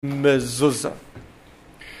mezuzah.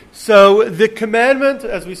 So the commandment,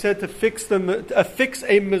 as we said, to fix a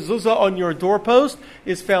mezuzah on your doorpost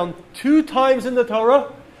is found 2 times in the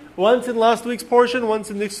Torah. Once in last week's portion, once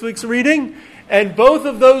in this week's reading. And both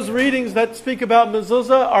of those readings that speak about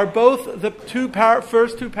mezuzah are both the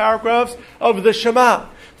first two paragraphs of the Shema.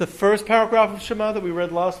 The first paragraph of Shema that we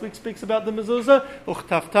read last week speaks about the mezuzah.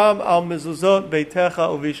 Uchtaftam al mezuzot beitecha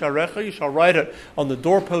uvisharecha. You shall write it on the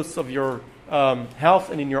doorposts of your house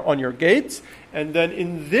and on your gates. And then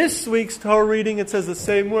in this week's Torah reading, it says the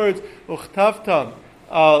same words. Uchtaftam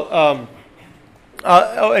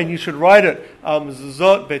and you should write it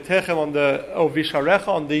mezuzot beitechem on the uvisharecha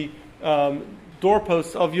on the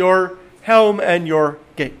doorposts of your home and your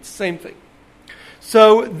gates. Same thing.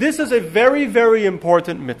 So this is a very, very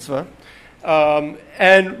important mitzvah.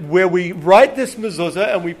 And where we write this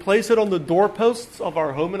mezuzah and we place it on the doorposts of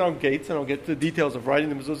our home and our gates, and I'll get to the details of writing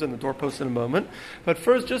the mezuzah and the doorposts in a moment. But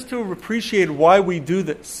first, just to appreciate why we do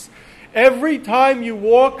this. Every time you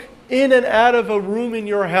walk in and out of a room in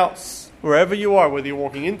your house, wherever you are, whether you're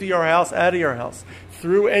walking into your house, out of your house,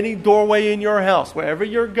 through any doorway in your house, wherever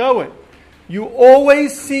you're going, you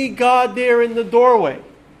always see God there in the doorway.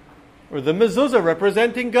 Or the mezuzah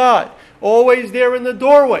representing God, always there in the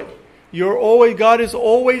doorway. God is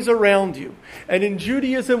always around you. And in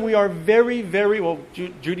Judaism, we are very, very,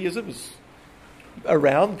 Judaism is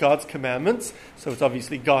around God's commandments, so it's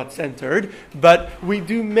obviously God-centered, but we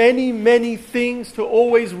do many, many things to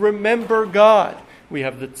always remember God. We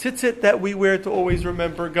have the tzitzit that we wear to always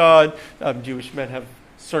remember God. Jewish men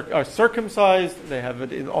are circumcised, they have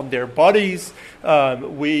it on their bodies.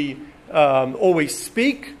 We always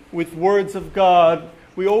speak with words of God.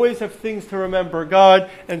 We always have things to remember God.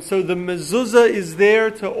 And so the mezuzah is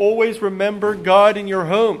there to always remember God in your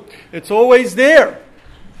home. It's always there.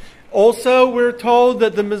 Also, we're told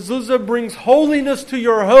that the mezuzah brings holiness to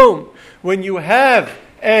your home. When you have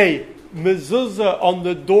a mezuzah on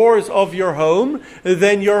the doors of your home,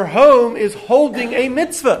 then your home is holding a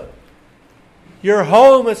mitzvah. Your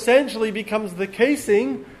home essentially becomes the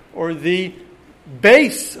casing or the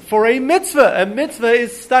base for a mitzvah. A mitzvah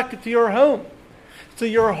is stuck to your home. So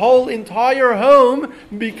your whole entire home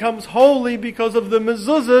becomes holy because of the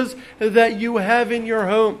mezuzahs that you have in your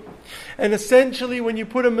home. And essentially, when you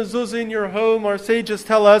put a mezuzah in your home, our sages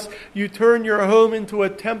tell us, you turn your home into a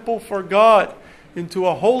temple for God, into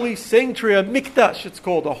a holy sanctuary, a mikdash it's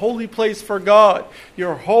called, a holy place for God.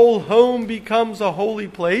 Your whole home becomes a holy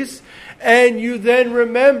place, and you then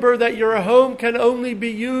remember that your home can only be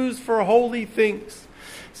used for holy things.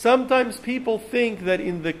 Sometimes people think that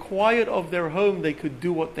in the quiet of their home they could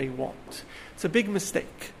do what they want. It's a big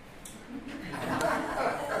mistake.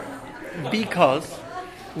 Because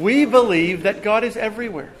we believe that God is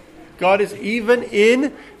everywhere. God is even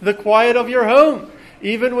in the quiet of your home,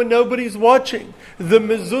 even when nobody's watching. The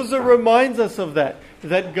mezuzah reminds us of that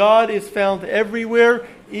God is found everywhere,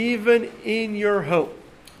 even in your home.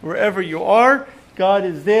 Wherever you are, God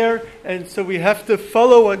is there, and so we have to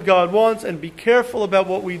follow what God wants and be careful about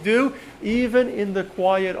what we do, even in the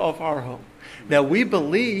quiet of our home. Now we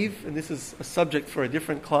believe, and this is a subject for a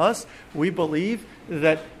different class, we believe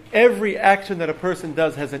that every action that a person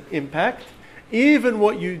does has an impact. Even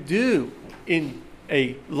what you do in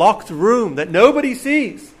a locked room that nobody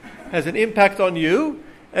sees has an impact on you,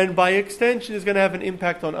 and by extension is going to have an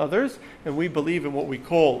impact on others. And we believe in what we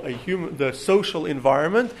call the social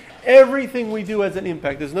environment. Everything we do has an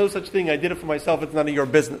impact. There's no such thing, I did it for myself, it's none of your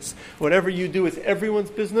business. Whatever you do is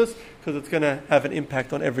everyone's business because it's going to have an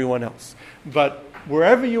impact on everyone else. But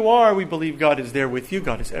wherever you are, we believe God is there with you.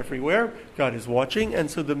 God is everywhere. God is watching. And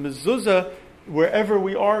so the mezuzah, wherever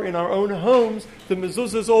we are in our own homes, the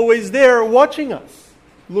mezuzah is always there watching us,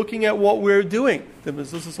 looking at what we're doing. The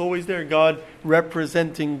mezuzah is always there, God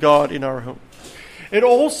representing God in our home. And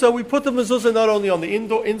also, we put the mezuzah not only on the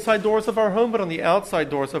inside doors of our home, but on the outside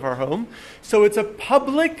doors of our home. So it's a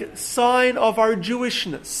public sign of our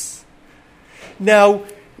Jewishness. Now,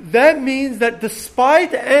 that means that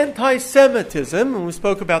despite anti-Semitism, and we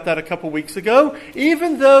spoke about that a couple weeks ago,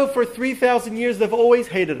 even though for 3,000 years they've always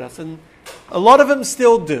hated us, and a lot of them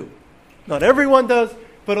still do. Not everyone does,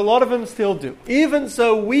 but a lot of them still do. Even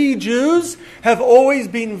so, we Jews have always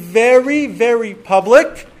been very, very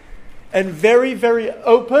public and very, very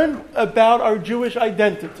open about our Jewish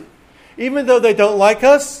identity. Even though they don't like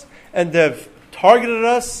us and they've targeted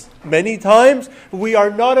us many times, we are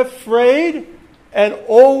not afraid and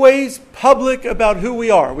always public about who we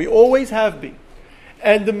are. We always have been.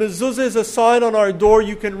 And the mezuzah is a sign on our door.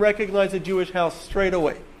 You can recognize a Jewish house straight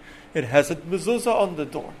away. It has a mezuzah on the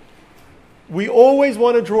door. We always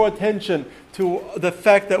want to draw attention to the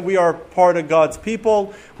fact that we are part of God's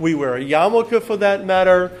people. We wear a yarmulke for that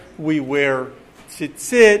matter. We wear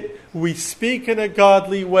tzitzit. We speak in a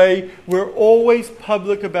godly way. We're always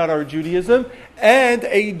public about our Judaism. And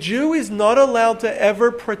a Jew is not allowed to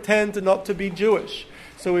ever pretend not to be Jewish.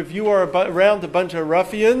 So if you are around a bunch of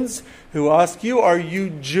ruffians who ask you, are you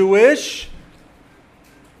Jewish?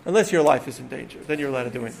 Unless your life is in danger, then you're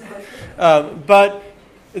allowed to do it. But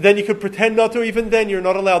then you could pretend not to. Even then, you're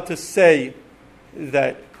not allowed to say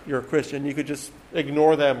that you're a Christian. You could just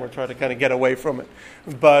ignore them or try to kind of get away from it.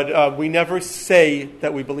 But we never say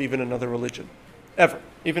that we believe in another religion, ever,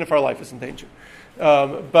 even if our life is in danger.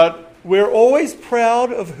 But we're always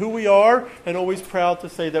proud of who we are and always proud to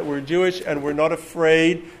say that we're Jewish, and we're not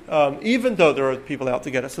afraid, even though there are people out to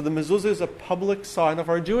get us. So the mezuzah is a public sign of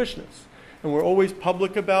our Jewishness. And we're always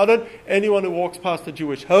public about it. Anyone who walks past a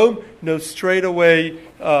Jewish home knows straight away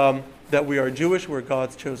that we are Jewish. We're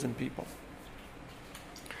God's chosen people.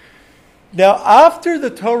 Now, after the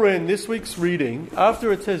Torah in this week's reading,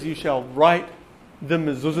 after it says you shall write the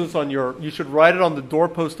mezuzahs you should write it on the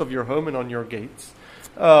doorpost of your home and on your gates.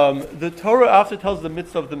 The Torah after tells the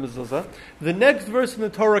mitzvah of the mezuzah. The next verse in the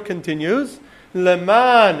Torah continues,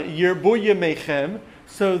 Leman yirbu yemechem,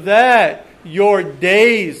 so that your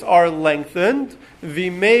days are lengthened,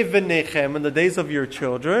 v'mei v'nechem, and the days of your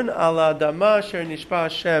children, ala adama asher nishba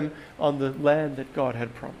Hashem, on the land that God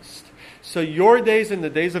had promised. So your days and the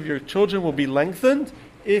days of your children will be lengthened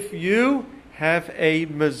if you have a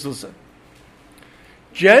mezuzah.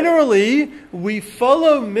 Generally, we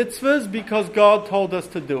follow mitzvahs because God told us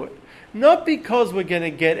to do it, not because we're going to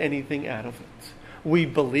get anything out of it. We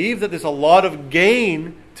believe that there's a lot of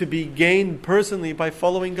gain to be gained personally by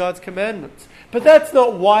following God's commandments. But that's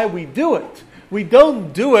not why we do it. We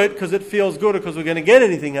don't do it because it feels good or because we're going to get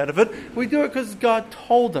anything out of it. We do it because God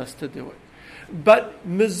told us to do it. But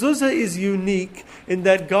mezuzah is unique in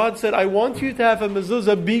that God said, I want you to have a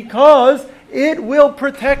mezuzah because it will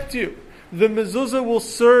protect you. The mezuzah will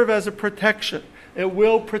serve as a protection. It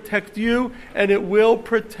will protect you and it will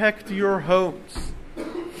protect your homes.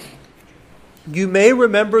 You may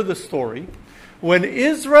remember the story when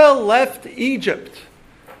Israel left Egypt.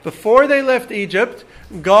 Before they left Egypt,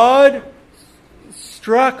 God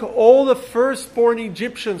struck all the firstborn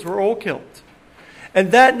Egyptians were all killed.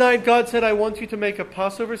 And that night God said, I want you to make a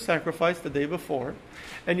Passover sacrifice the day before.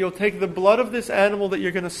 And you'll take the blood of this animal that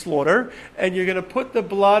you're going to slaughter, and you're going to put the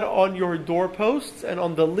blood on your doorposts and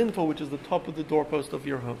on the lintel, which is the top of the doorpost of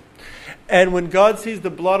your home. And when God sees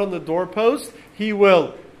the blood on the doorpost, He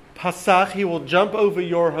will Pasach, He will jump over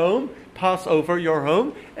your home, pass over your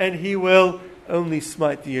home, and He will only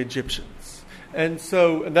smite the Egyptians. And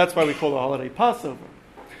that's why we call the holiday Passover.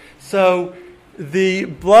 So the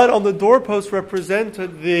blood on the doorpost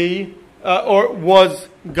represented was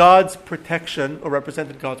God's protection, or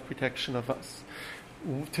represented God's protection of us.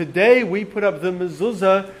 Today we put up the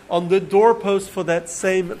mezuzah on the doorpost for that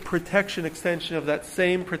same protection, extension of that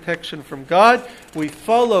same protection from God. We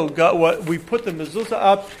follow God. We put the mezuzah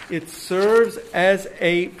up. It serves as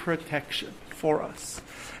a protection for us.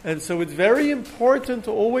 And so it's very important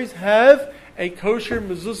to always have a kosher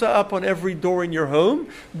mezuzah up on every door in your home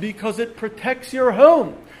because it protects your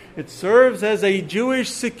home. It serves as a Jewish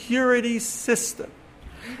security system.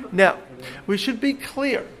 Now, we should be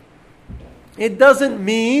clear. It doesn't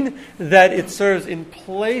mean that it serves in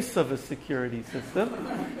place of a security system.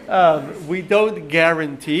 We don't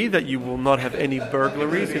guarantee that you will not have any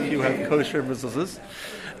burglaries if you have kosher mezuzahs.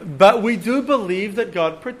 But we do believe that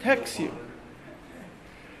God protects you.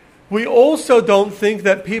 We also don't think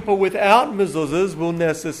that people without mezuzahs will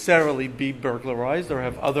necessarily be burglarized or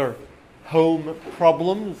have other home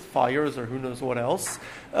problems, fires, or who knows what else.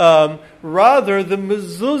 Rather, the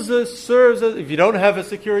mezuzah serves as, if you don't have a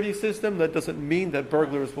security system, that doesn't mean that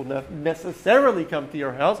burglars will necessarily come to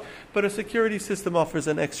your house, but a security system offers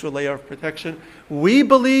an extra layer of protection. We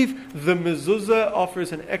believe the mezuzah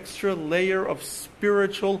offers an extra layer of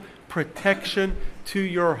spiritual protection to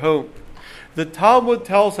your home. The Talmud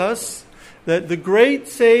tells us that the great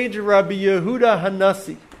sage Rabbi Yehuda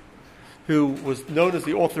Hanassi, who was known as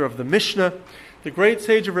the author of the Mishnah, the great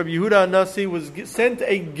sage of Rabbi Yehuda Hanassi was sent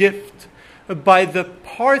a gift by the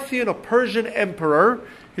Parthian or Persian emperor.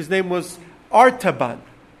 His name was Artaban.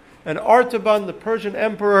 And Artaban, the Persian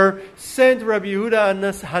emperor, sent Rabbi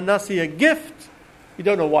Yehuda Hanassi a gift. You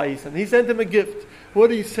don't know why he sent him. He sent him a gift. What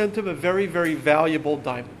did he send him? A very, very valuable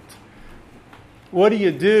diamond. What do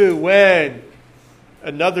you do when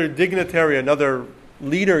another dignitary, another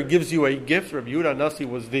leader gives you a gift? Rabbi Yehuda Hanassi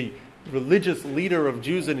was the religious leader of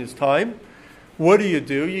Jews in his time. What do?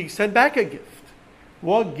 You send back a gift.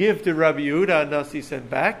 What gift did Rabbi Yehuda HaNasi send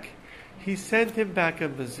back? He sent him back a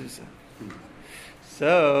mezuzah.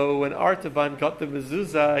 So when Artaban got the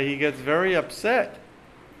mezuzah, he gets very upset.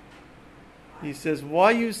 He says,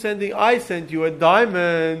 why are you sending? I sent you a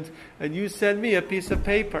diamond and you send me a piece of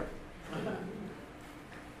paper.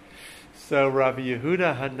 So Rabbi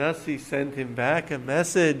Yehuda HaNasi sent him back a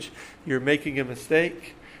message. You're making a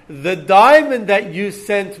mistake. The diamond that you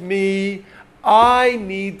sent me, I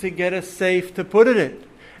need to get a safe to put it in.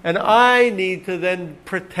 And I need to then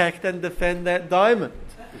protect and defend that diamond.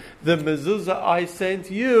 The mezuzah I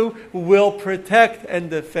sent you will protect and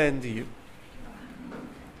defend you.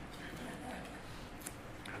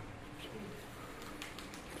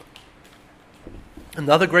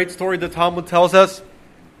 Another great story the Talmud tells us.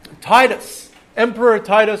 Titus, Emperor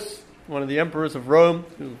Titus, one of the emperors of Rome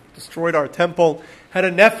who destroyed our temple, had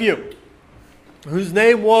a nephew whose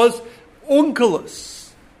name was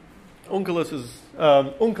Onkelos. Onkelos is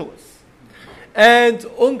Onkelos. And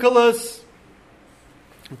Onkelos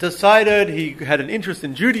decided he had an interest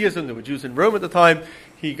in Judaism. There were Jews in Rome at the time.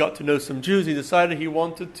 He got to know some Jews. He decided he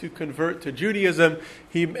wanted to convert to Judaism.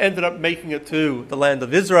 He ended up making it to the land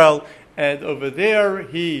of Israel. And over there,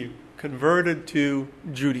 he converted to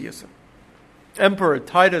Judaism. Emperor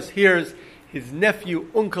Titus hears his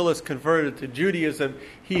nephew Onkelos converted to Judaism.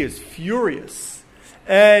 He is furious.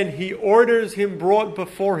 And he orders him brought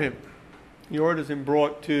before him. He orders him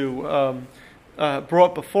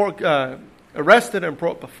arrested and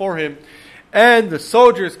brought before him. And the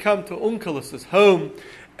soldiers come to Onkelos' home.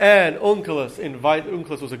 And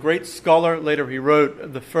Onkelos was a great scholar. Later he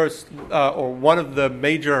wrote the first, or one of the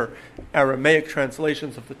major Aramaic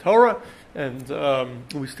translations of the Torah. And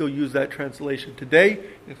we still use that translation today.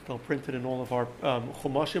 It's still printed in all of our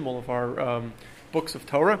chumashim, all of our books of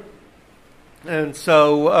Torah. And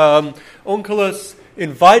so Onkelos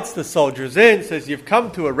invites the soldiers in, says, you've come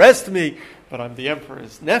to arrest me, but I'm the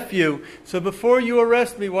emperor's nephew. So before you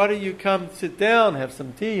arrest me, why don't you come sit down, have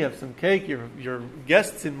some tea, have some cake, you're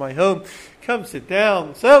guests in my home, come sit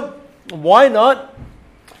down. So why not?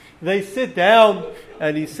 They sit down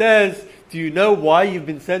and he says, do you know why you've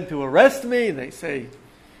been sent to arrest me? And they say,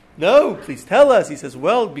 no, please tell us. He says,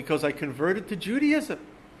 well, because I converted to Judaism.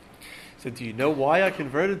 He said, do you know why I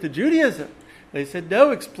converted to Judaism? They said,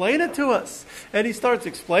 no, explain it to us. And he starts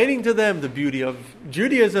explaining to them the beauty of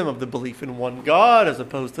Judaism, of the belief in one God, as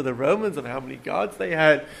opposed to the Romans, of how many gods they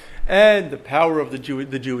had, and the power of the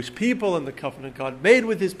Jewish people, and the covenant God made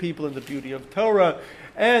with his people, and the beauty of Torah.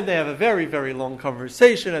 And they have a very, very long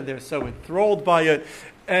conversation, and they're so enthralled by it.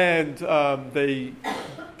 And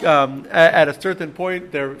at a certain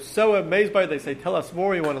point, they're so amazed by it, they say, tell us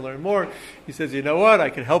more, you want to learn more. He says, you know what, I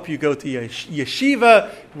can help you go to yeshiva,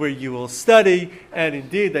 where you will study. And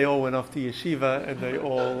indeed, they all went off to yeshiva, and they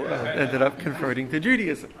all ended up converting to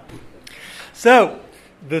Judaism. So,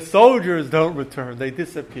 the soldiers don't return, they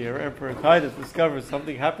disappear. Emperor Titus discovers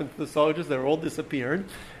something happened to the soldiers, they're all disappeared.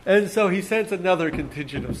 And so he sends another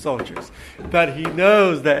contingent of soldiers. But he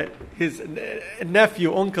knows that his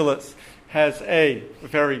nephew, Onkelos, has a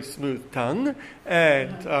very smooth tongue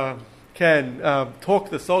and can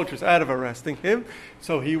talk the soldiers out of arresting him.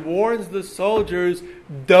 So he warns the soldiers,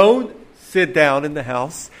 don't sit down in the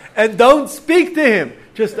house and don't speak to him.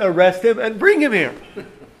 Just arrest him and bring him here.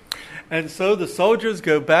 And so the soldiers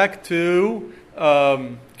go back to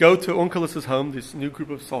Onkelos' home, this new group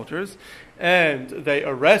of soldiers, and they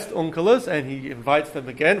arrest Onkelos, and he invites them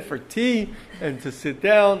again for tea and to sit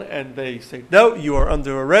down, and they say, no, you are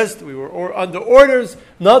under arrest. We were under orders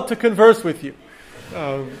not to converse with you.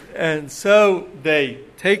 And so they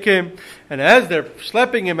take him, and as they're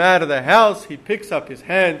schlepping him out of the house, he picks up his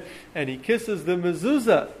hand and he kisses the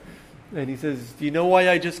mezuzah. And he says, do you know why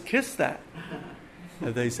I just kissed that?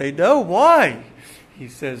 And they say, no, why? He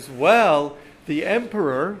says, well, the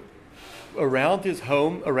emperor, around his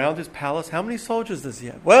home, around his palace, how many soldiers does he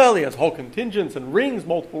have? Well, he has whole contingents and rings,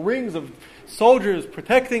 multiple rings of soldiers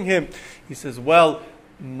protecting him. He says, well,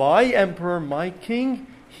 my emperor, my king,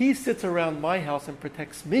 he sits around my house and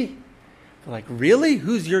protects me. They're like, really?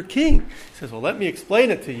 Who's your king? He says, well, let me explain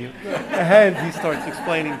it to you. And he starts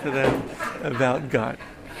explaining to them about God.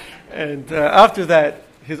 And after that,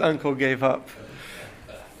 his uncle gave up.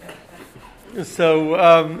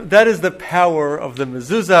 So that is the power of the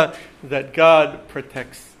mezuzah, that God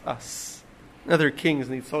protects us. Other kings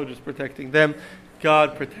need soldiers protecting them.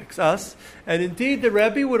 God protects us. And indeed, the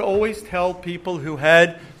Rebbe would always tell people who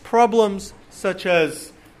had problems, such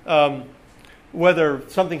as whether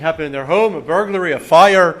something happened in their home, a burglary, a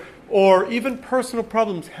fire, or even personal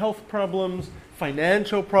problems, health problems,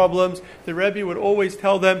 financial problems. The Rebbe would always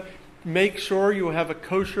tell them, make sure you have a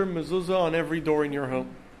kosher mezuzah on every door in your home,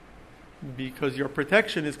 because your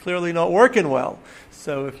protection is clearly not working well.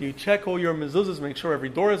 So if you check all your mezuzahs, make sure every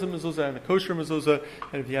door has a mezuzah and a kosher mezuzah.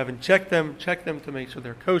 And if you haven't check them to make sure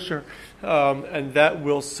they're kosher. And that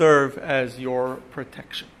will serve as your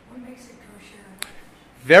protection. What makes it kosher?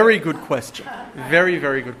 Very good question. Very,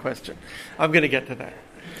 very good question. I'm going to get to that.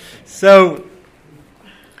 So,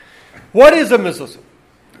 what is a mezuzah?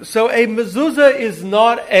 So a mezuzah is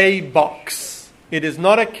not a box. It is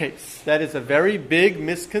not a case. That is a very big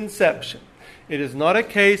misconception. It is not a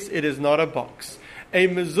case. It is not a box. A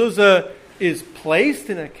mezuzah is placed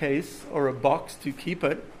in a case or a box to keep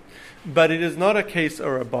it, but it is not a case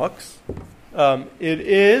or a box. It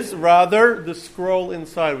is rather the scroll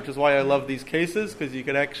inside, which is why I love these cases, because you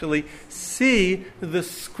can actually see the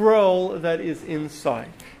scroll that is inside.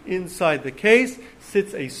 Inside the case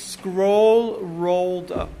sits a scroll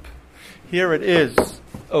rolled up. Here it is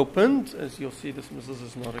opened. As you'll see, this mezuzah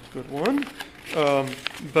is not a good one.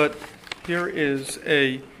 But here is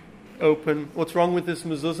a open. What's wrong with this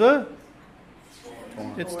mezuzah?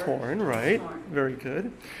 It's torn, right? Very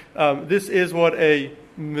good. This is what a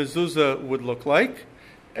mezuzah would look like.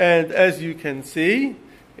 And as you can see,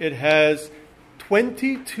 it has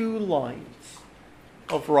 22 lines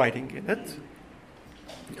of writing in it.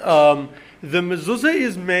 The mezuzah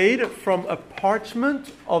is made from a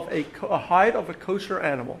parchment of a hide of a kosher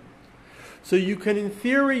animal. So you can, in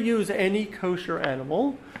theory, use any kosher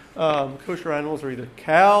animal. Kosher animals are either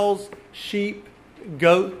cows, sheep,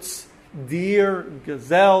 goats, deer,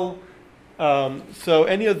 gazelle. So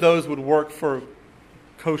any of those would work for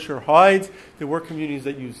kosher hides. There were communities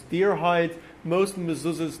that use deer hides. Most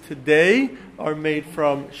mezuzahs today are made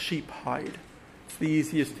from sheep hide. It's the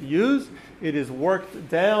easiest to use. It is worked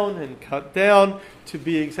down and cut down to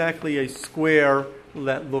be exactly a square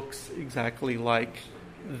that looks exactly like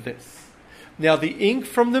this. Now, the ink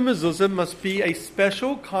from the mezuzah must be a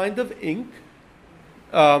special kind of ink.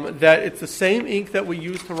 That it's the same ink that we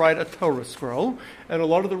use to write a Torah scroll. And a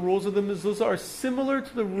lot of the rules of the mezuzah are similar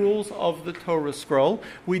to the rules of the Torah scroll.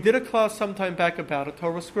 We did a class sometime back about a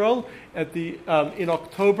Torah scroll. In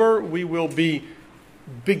October, we will be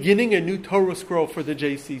beginning a new Torah scroll for the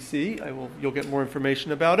JCC. You'll get more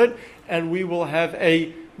information about it. And we will have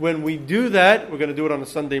when we do that, we're going to do it on a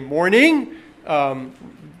Sunday morning,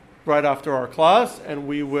 right after our class, and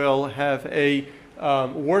we will have a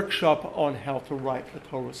workshop on how to write a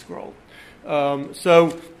Torah scroll.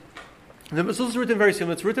 So the mezuzah is written very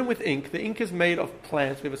similar. It's written with ink. The ink is made of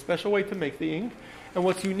plants. We have a special way to make the ink. And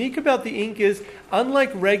what's unique about the ink is,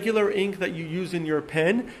 unlike regular ink that you use in your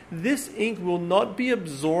pen, this ink will not be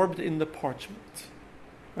absorbed in the parchment.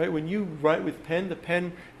 Right? When you write with pen,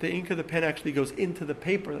 the ink of the pen actually goes into the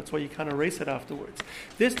paper. That's why you can't erase it afterwards.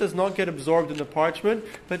 This does not get absorbed in the parchment,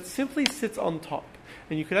 but simply sits on top.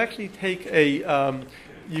 And you could actually take a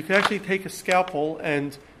scalpel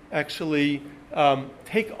and actually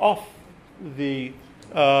take off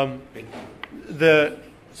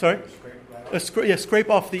scrape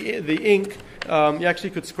off the ink. You actually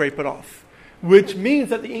could scrape it off, which means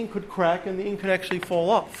that the ink could crack and the ink could actually fall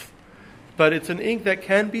off. But it's an ink that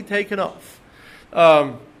can be taken off.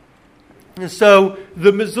 So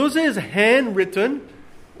the mezuzah is handwritten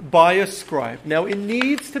by a scribe. Now it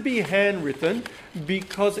needs to be handwritten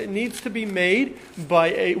because it needs to be made by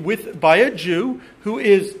a Jew who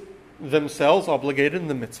is themselves obligated in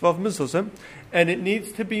the mitzvah of mezuzah, and it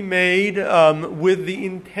needs to be made with the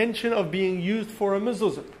intention of being used for a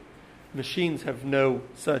mezuzah. Machines have no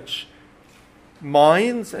such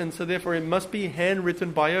minds, and so therefore it must be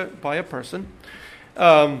handwritten by a person.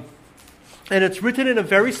 And it's written in a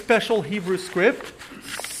very special Hebrew script,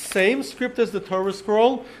 same script as the Torah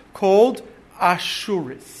scroll, called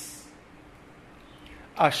Ashuris.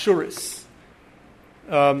 Ashuris.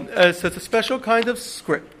 So it's a special kind of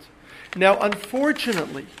script. Now,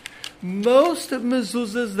 unfortunately, most of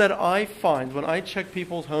mezuzahs that I find, when I check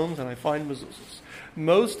people's homes and I find mezuzahs,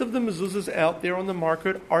 most of the mezuzahs out there on the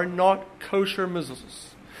market are not kosher mezuzahs.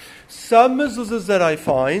 Some mezuzahs that I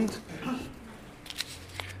find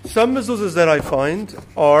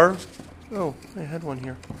are... Oh, I had one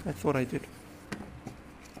here. I thought I did.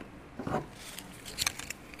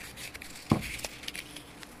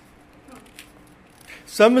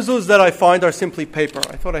 Some mezuzahs that I find are simply paper.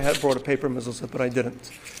 I thought I had brought a paper mezuzah, but I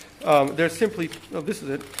didn't. They're simply... Oh, this is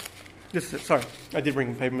it. Sorry, I did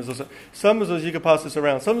bring a paper mezuzah. Some mezuzahs, you can pass this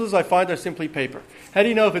around. Some mezuzahs I find are simply paper. How do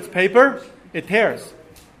you know if it's paper? It tears.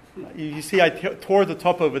 You see, I tore the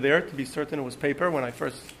top over there to be certain it was paper when I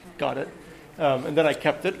first got it. And then I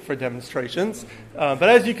kept it for demonstrations. But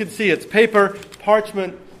as you can see, it's paper.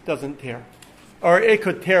 Parchment doesn't tear. Or it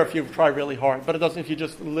could tear if you try really hard, but it doesn't if you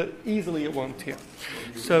just easily it won't tear.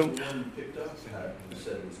 So the one you picked up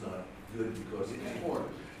said it was not good because it was torn.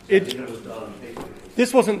 it was done on paper.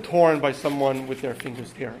 This wasn't torn by someone with their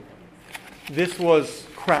fingers tearing. This was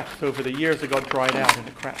cracked over the years. It got dried out and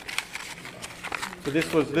it cracked. So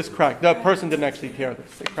this cracked. The person didn't actually tear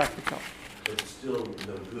this. It cracked itself. But it's still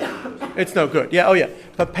no good. It's no good. Yeah, oh yeah.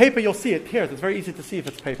 But paper, you'll see it tears. It's very easy to see if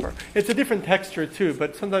it's paper. It's a different texture too,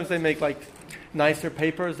 but sometimes they make like nicer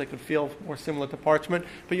papers. They can feel more similar to parchment.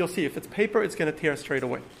 But you'll see if it's paper, it's going to tear straight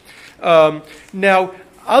away. Now,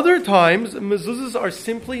 other times, mezuzahs are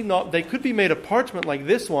simply not, they could be made of parchment like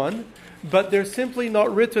this one, but they're simply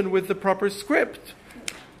not written with the proper script.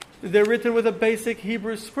 They're written with a basic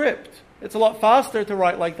Hebrew script. It's a lot faster to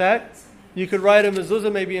write like that. You could write a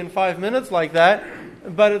mezuzah maybe in 5 minutes like that,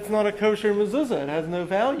 but it's not a kosher mezuzah. It has no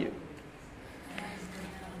value.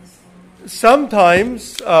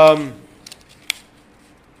 Sometimes, this one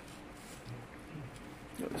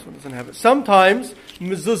doesn't have it. Sometimes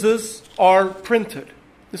mezuzahs are printed.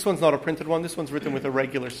 This one's not a printed one. This one's written with a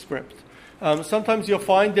regular script. Sometimes you'll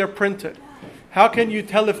find they're printed. How can you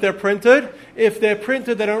tell if they're printed? If they're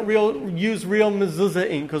printed, they don't use real mezuzah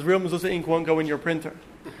ink, because real mezuzah ink won't go in your printer.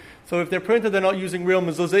 So if they're printed, they're not using real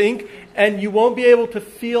mezuzah ink, and you won't be able to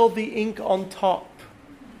feel the ink on top.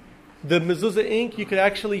 The mezuzah ink, you could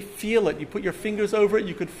actually feel it. You put your fingers over it,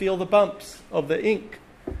 you could feel the bumps of the ink.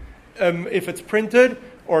 If it's printed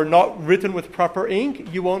or not written with proper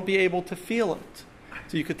ink, you won't be able to feel it.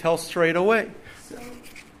 So you could tell straight away. So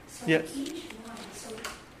Yes. each one, so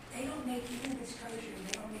they don't make, even if it's kosher,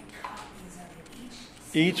 they don't make copies of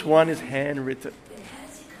it. Each one is handwritten. But how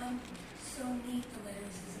does it come so neat, the letters,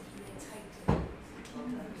 as if you had typed it?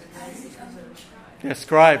 How does it come? They're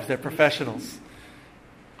scribes, they're professionals.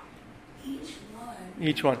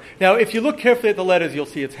 Each one. Now, if you look carefully at the letters, you'll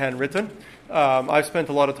see it's handwritten. I've spent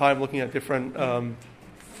a lot of time looking at different... I'll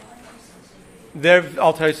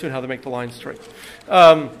tell you soon how to make the line straight.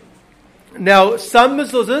 Now, some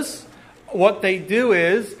mezuzahs, what they do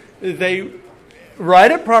is they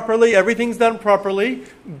write it properly, everything's done properly,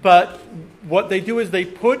 but what they do is they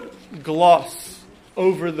put gloss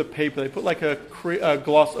over the paper. They put like a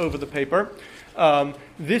gloss over the paper.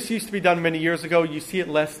 This used to be done many years ago. You see it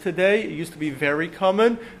less today. It used to be very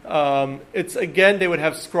common. It's again, they would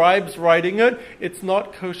have scribes writing it. It's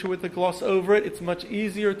not kosher with the gloss over it. It's much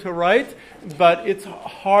easier to write, but it's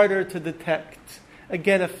harder to detect.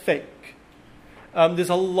 Again, a fake. There's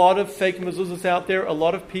a lot of fake mezuzahs out there. A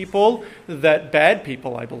lot of people, bad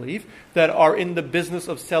people, I believe, that are in the business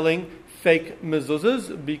of selling fake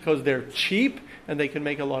mezuzahs because they're cheap and they can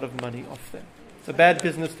make a lot of money off them. It's a bad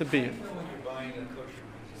business to be in.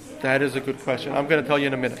 That is a good question. I'm going to tell you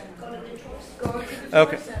in a minute.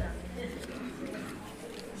 Okay.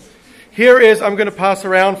 Here is, I'm going to pass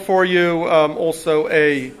around for you also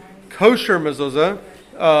a kosher mezuzah.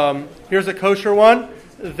 Here's a kosher one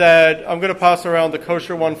that I'm going to pass around, the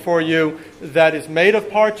kosher one for you that is made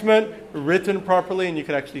of parchment, written properly, and you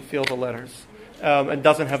can actually feel the letters. And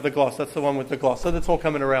doesn't have the gloss. That's the one with the gloss. So that's all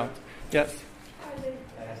coming around. Yes?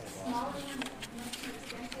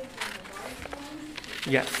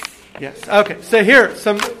 Yes. Okay, so here,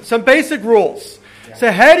 some basic rules.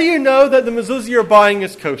 So how do you know that the mezuzah you're buying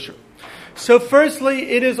is kosher? So firstly,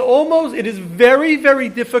 it is very, very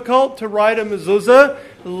difficult to write a mezuzah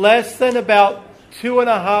less than about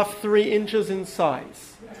 2.5, 3 inches in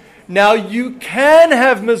size. Now, you can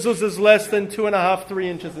have mezuzahs less than 2.5, 3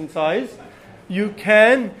 inches in size. You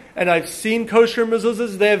can, and I've seen kosher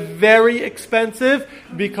mezuzahs. They're very expensive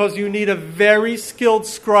because you need a very skilled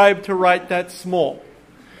scribe to write that small.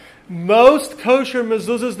 Most kosher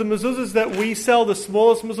mezuzahs, the mezuzahs that we sell, the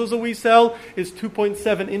smallest mezuzah we sell is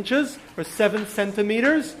 2.7 inches or 7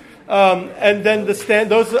 centimeters. And then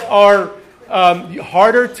those are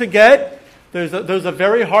harder to get. Those are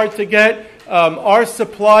very hard to get. Our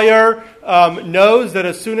supplier knows that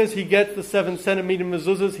as soon as he gets the 7 centimeter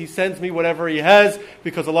mezuzahs, he sends me whatever he has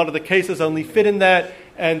because a lot of the cases only fit in that.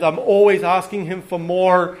 And I'm always asking him for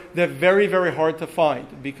more. They're very, very hard to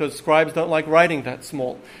find because scribes don't like writing that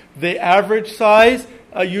small. The average size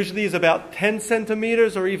usually is about 10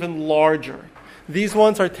 centimeters or even larger. These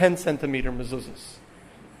ones are 10 centimeter mezuzahs.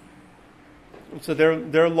 So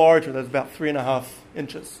they're larger. That's about 3.5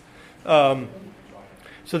 inches.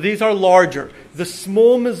 So these are larger. The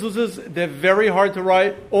small mezuzahs, they're very hard to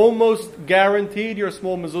write. Almost guaranteed your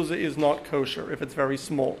small mezuzah is not kosher if it's very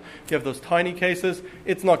small. If you have those tiny cases,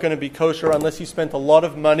 it's not going to be kosher unless you spent a lot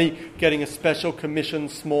of money getting a special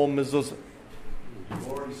commissioned small mezuzah. You've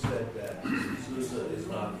already said that mezuzah is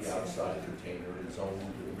not the outside container, it's only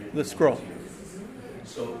the scroll.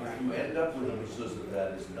 So if you end up with a mezuzah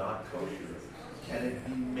that is not kosher, can it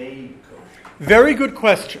be made kosher? Very good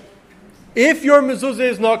question. If your mezuzah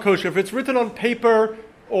is not kosher, if it's written on paper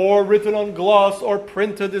or written on glass or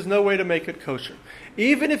printed, there's no way to make it kosher.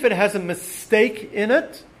 Even if it has a mistake in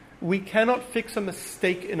it, we cannot fix a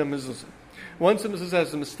mistake in a mezuzah. Once a mezuzah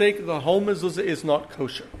has a mistake, the whole mezuzah is not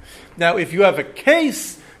kosher. Now, if you have a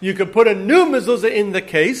case, you could put a new mezuzah in the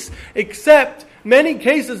case, except many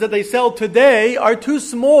cases that they sell today are too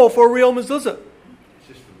small for a real mezuzah.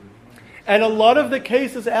 And a lot of the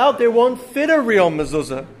cases out there won't fit a real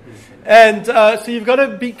mezuzah. And so you've got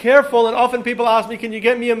to be careful. And often people ask me, can you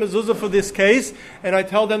get me a mezuzah for this case? And I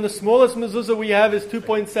tell them the smallest mezuzah we have is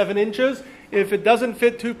 2.7 inches. If it doesn't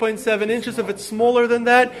fit 2.7 inches, if it's smaller than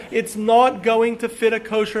that, it's not going to fit a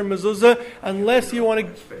kosher mezuzah unless you want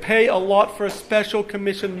to pay a lot for a special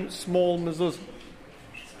commission small mezuzah.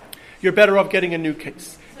 You're better off getting a new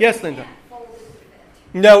case. Yes, Linda?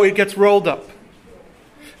 No, it gets rolled up.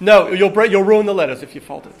 No, you'll ruin the letters if you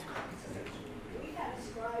fold it.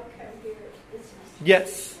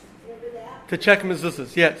 Yes. To check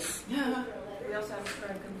mezuzahs, yes. We also have a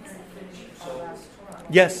scribe compare and finish our last Torah.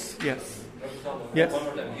 Yes. Yes. One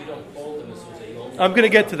more time, you don't hold the mezuzah, you hold I'm going to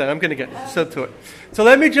get to that. To it. So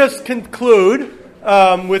let me just conclude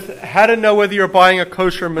with how to know whether you're buying a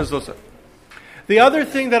kosher mezuzah. The other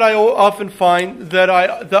thing that I often find the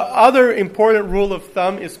other important rule of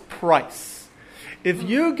thumb is price. If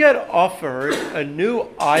you get offered a new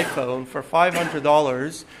iPhone for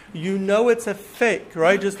 $500, you know it's a fake,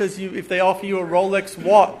 right? Just as if they offer you a Rolex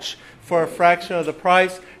watch for a fraction of the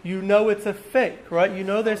price, you know it's a fake, right? You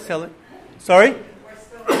know they're selling. Sorry?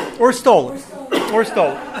 Or stolen.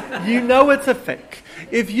 You know it's a fake.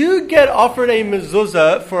 If you get offered a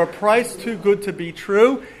mezuzah for a price too good to be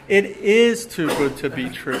true, it is too good to be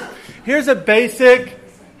true. Here's a basic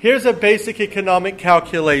economic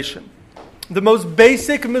calculation. The most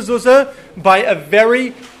basic mezuzah by a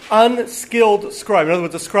very unskilled scribe, in other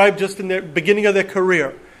words, a scribe just in the beginning of their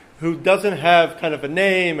career, who doesn't have kind of a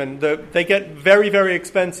name, and they get very, very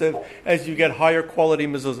expensive as you get higher quality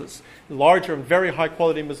mezuzahs. Larger and very high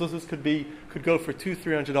quality mezuzahs could go for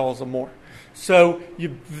 $200-$300 or more. So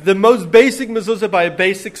the most basic mezuzah by a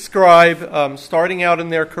basic scribe, starting out in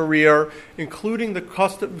their career, including the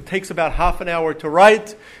cost, it takes about half an hour to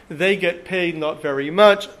write. They get paid not very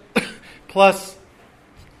much, plus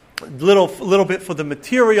a little bit for the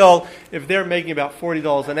material. If they're making about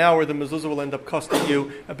 $40 an hour, the mezuzah will end up costing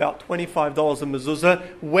you about $25 a mezuzah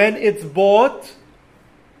when it's bought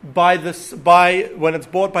by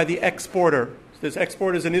the exporter. There's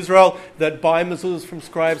exporters in Israel that buy mezuzahs from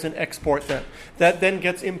scribes and export them. That then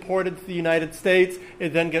gets imported to the United States.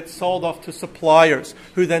 It then gets sold off to suppliers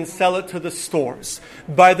who then sell it to the stores.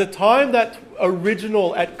 By the time that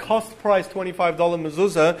original, at cost price, $25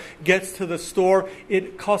 mezuzah gets to the store,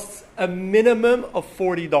 it costs a minimum of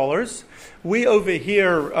 $40. We over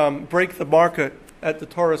here break the market at the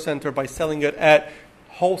Torah Center by selling it at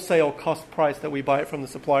wholesale cost price that we buy it from the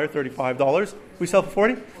supplier, $35. We sell for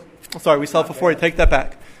 40? Sorry, we sell for 40. Take that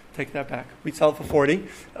back. We sell for 40,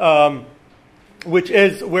 which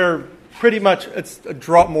is where pretty much it's a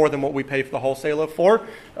drop more than what we pay for the wholesaler for,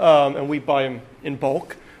 and we buy them in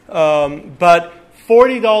bulk. But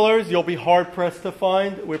 $40, you'll be hard pressed to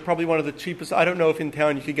find. We're probably one of the cheapest. I don't know if in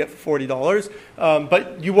town you could get for $40,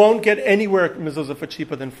 but you won't get anywhere mezuzah for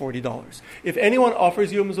cheaper than $40. If anyone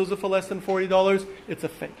offers you a mezuzah for less than $40, it's a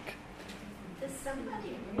fake. Does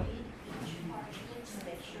somebody read each parchment to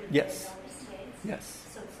make sure that Yes. there are no mistakes? Yes.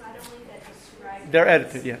 So it's not only that the scribe... They're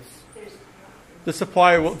edited, yes. There's The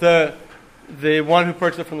supplier will, the one who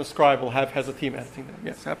purchased it from the scribe has a team editing them.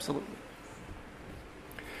 Yes, absolutely.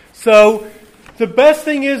 So the best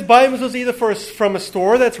thing is buy mezuzah either from a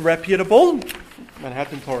store that's reputable.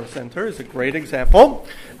 Manhattan Torah Center is a great example.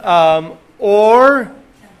 Or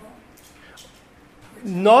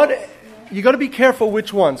not. You got to be careful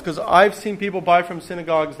which ones, because I've seen people buy from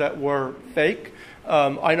synagogues that were fake.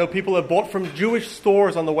 I know people have bought from Jewish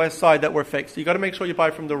stores on the west side that were fake. So you got to make sure you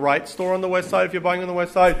buy from the right store on the west side if you're buying on the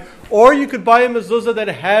west side. Or you could buy a mezuzah that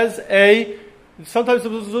has sometimes the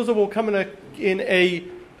mezuzah will come in a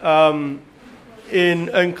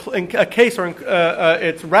case, or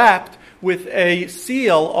it's wrapped with a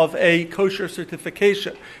seal of a kosher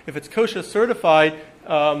certification. If it's kosher certified,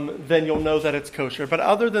 then you'll know that it's kosher. But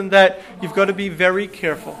other than that, you've got to be very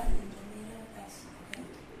careful.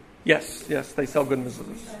 Yes, they sell good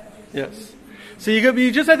mezuzahs. Yes. So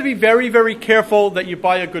you just have to be very, very careful that you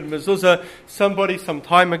buy a good mezuzah. Somebody some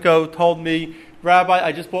time ago told me Rabbi,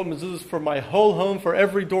 I just bought mezuzahs for my whole home, for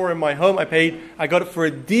every door in my home. I got it for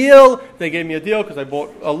a deal. They gave me a deal because I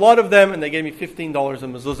bought a lot of them, and they gave me $15 a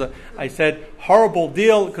mezuzah. I said, horrible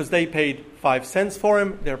deal, because they paid 5 cents for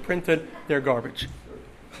them. They're printed. They're garbage.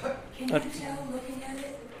 Can you tell looking at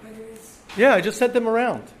it whether it's... Yeah, I just set them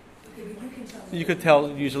around. Okay, but you can tell. You could tell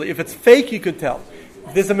usually. If it's fake, you could tell.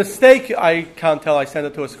 If there's a mistake, I can't tell. I send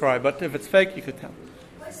it to a scribe. But if it's fake, you could tell.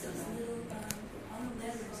 What's those little, on the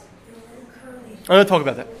letters, they're little curly... I'm going to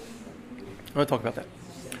talk about that.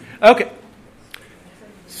 Okay.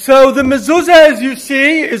 So the mezuzah, as you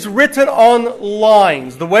see, is written on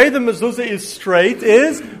lines. The way the mezuzah is straight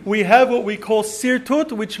is we have what we call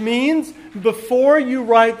sirtut, which means before you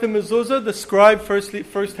write the mezuzah, the scribe first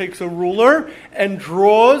takes a ruler and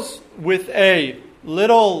draws with a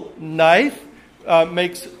little knife,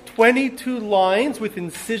 makes 22 lines with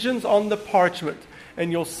incisions on the parchment. And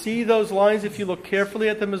you'll see those lines if you look carefully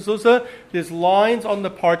at the mezuzah. There's lines on the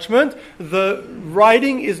parchment. The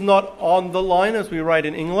writing is not on the line as we write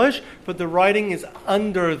in English, but the writing is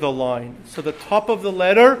under the line. So the top of the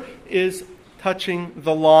letter is touching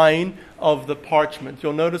the line of the parchment.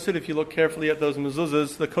 You'll notice it if you look carefully at those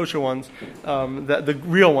mezuzahs, the kosher ones, the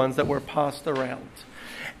real ones that were passed around.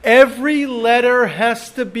 Every letter has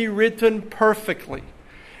to be written perfectly.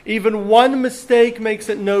 Even one mistake makes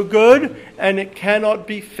it no good, and it cannot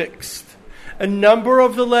be fixed. A number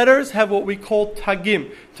of the letters have what we call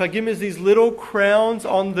tagim. Tagim is these little crowns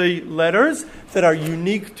on the letters that are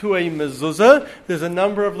unique to a mezuzah. There's a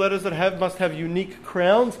number of letters that must have unique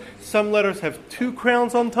crowns. Some letters have 2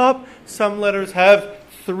 crowns on top. Some letters have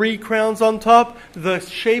 3 crowns on top. The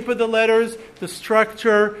shape of the letters, the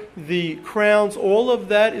structure, the crowns, all of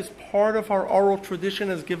that is part of our oral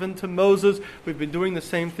tradition as given to Moses. We've been doing the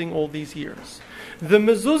same thing all these years. The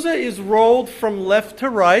mezuzah is rolled from left to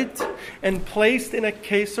right and placed in a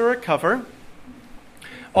case or a cover.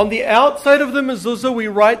 On the outside of the mezuzah, we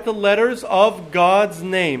write the letters of God's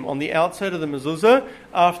name. On the outside of the mezuzah,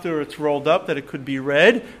 after it's rolled up, that it could be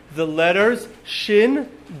read, the letters Shin,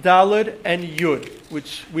 Daled, and Yud,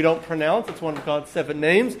 which we don't pronounce. It's one of God's 7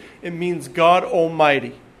 names. It means God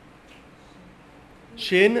Almighty.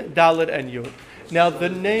 Shin, Daled, and Yud. Now the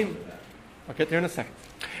name... I'll get there in a second.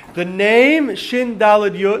 The name Shin,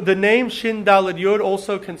 Daled, Yud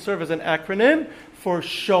also can serve as an acronym for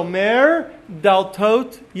Shomer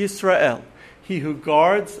Daltot Yisrael, he who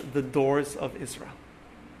guards the doors of Israel.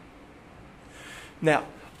 Now,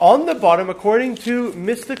 on the bottom, according to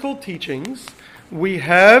mystical teachings, we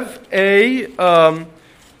have a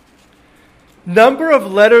number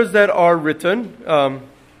of letters that are written.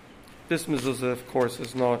 This mezuzah, of course,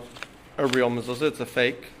 is not a real mezuzah, it's a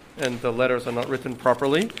fake, and the letters are not written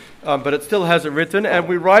properly, but it still has it written, and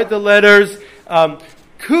we write the letters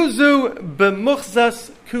Kuzu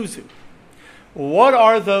b'muchzas kuzu. What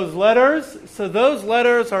are those letters? So those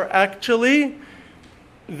letters are actually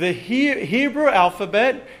the Hebrew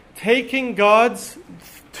alphabet taking God's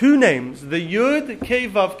 2 names, the Yud, Kei,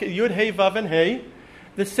 Vav, Yud, Hey, Vav, and Hey.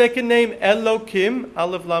 The second name, Elokim,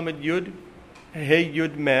 Aleph, Lamed, Yud, Hey,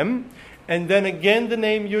 Yud, Mem. And then again the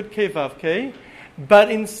name Yud, Kei, Vav, Kei.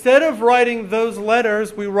 But instead of writing those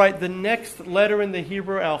letters, we write the next letter in the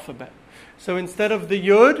Hebrew alphabet. So instead of the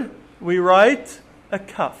Yud, we write a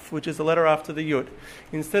Kaf, which is a letter after the Yud.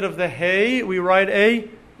 Instead of the Hey, we write a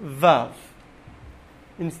Vav.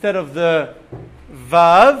 Instead of the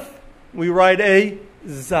Vav, we write a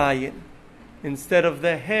Zayin. Instead of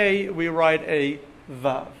the Hey, we write a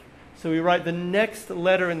Vav. So we write the next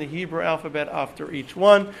letter in the Hebrew alphabet after each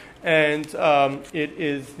one, and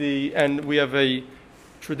and we have a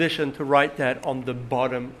tradition to write that on the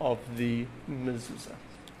bottom of the mezuzah.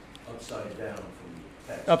 Upside down from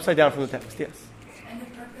the text. Upside down from the text, yes. And the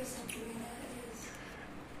purpose of doing that is?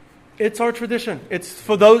 It's our tradition. It's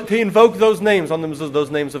for those to invoke those names on the mezuzah, those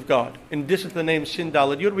names of God. In addition to the names Shin,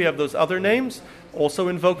 Daled, Yud, we have those other names also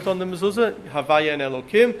invoked on the mezuzah, Havaya and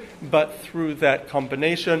Elokim, but through that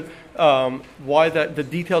combination. The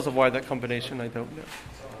details of why that combination, I don't know.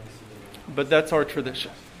 But that's our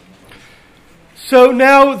tradition. So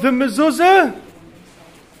now the mezuzah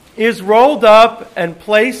is rolled up and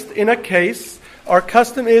placed in a case. Our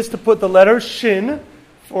custom is to put the letter Shin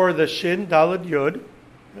for the Shin, Daled,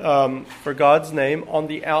 Yud, for God's name, on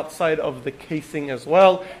the outside of the casing as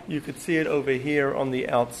well. You could see it over here on the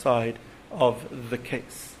outside of the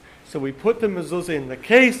case. So we put the mezuzah in the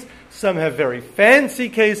case. Some have very fancy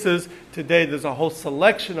cases. Today there's a whole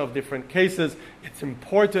selection of different cases. It's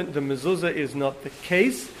important. The mezuzah is not the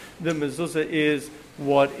case. The mezuzah is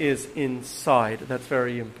what is inside. That's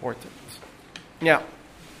very important. Now,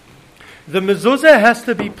 the mezuzah has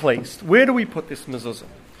to be placed. Where do we put this mezuzah?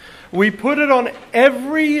 We put it on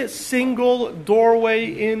every single doorway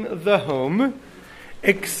in the home,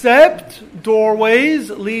 except doorways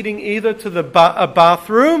leading either to a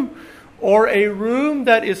bathroom or a room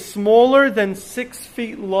that is smaller than 6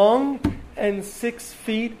 feet long and 6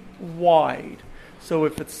 feet wide. So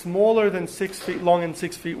if it's smaller than 6 feet long and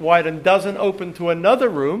 6 feet wide and doesn't open to another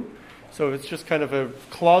room, so if it's just kind of a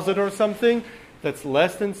closet or something that's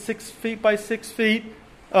less than 6 feet by 6 feet,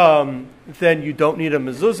 then you don't need a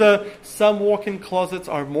mezuzah. Some walk-in closets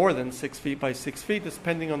are more than 6 feet by 6 feet,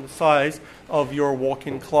 depending on the size of your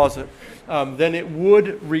walk-in closet. Then it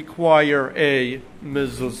would require a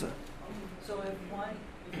mezuzah. So if one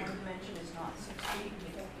dimension is not 6 feet,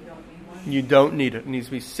 you don't need one? You don't need it. It needs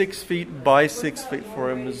to be 6 feet by 6 feet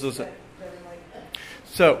for a mezuzah.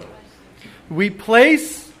 So, we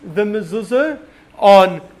place the mezuzah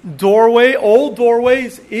on all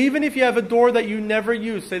doorways, even if you have a door that you never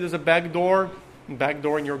use. Say there's a back door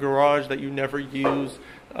in your garage that you never use,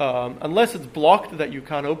 unless it's blocked that you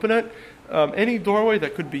can't open it. Any doorway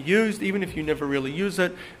that could be used, even if you never really use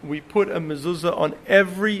it, we put a mezuzah on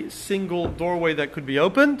every single doorway that could be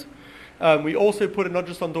opened. We also put it not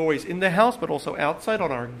just on doorways in the house, but also outside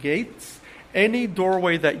on our gates. Any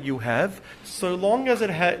doorway that you have, so long as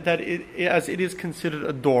it is considered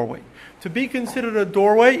a doorway. To be considered a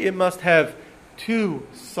doorway, it must have 2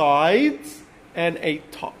 sides and a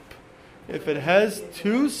top. If it has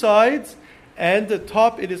 2 sides and a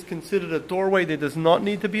top, it is considered a doorway. There does not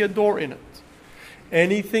need to be a door in it.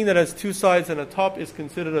 Anything that has 2 sides and a top is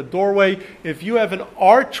considered a doorway. If you have an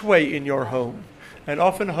archway in your home, and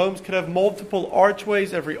often homes can have multiple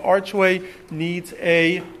archways. Every archway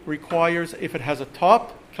requires, if it has a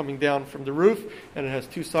top coming down from the roof and it has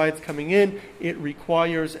 2 sides coming in, it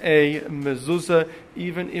requires a mezuzah,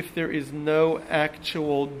 even if there is no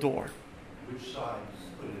actual door. Which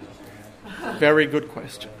side? Very good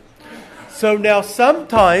question. So now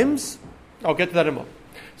sometimes, I'll get to that in a moment.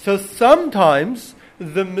 So sometimes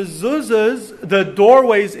the mezuzahs, the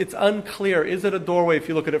doorways, it's unclear. Is it a doorway? If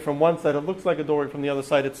you look at it from one side, it looks like a doorway. From the other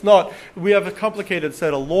side, it's not. We have a complicated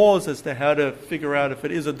set of laws as to how to figure out if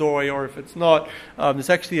it is a doorway or if it's not. There's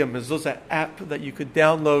actually a mezuzah app that you could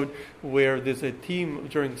download where there's a team,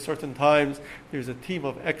 during certain times, there's a team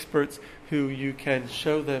of experts who you can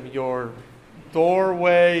show them your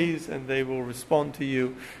doorways and they will respond to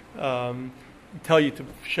you. Tell you to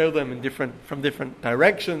show them from different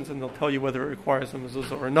directions, and they'll tell you whether it requires a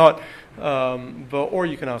mezuzah or not. Or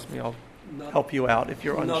you can ask me; I'll help you out if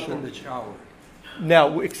you're unsure. Not in the shower.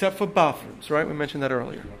 Now, except for bathrooms, right? We mentioned that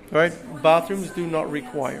earlier, right? Bathrooms do not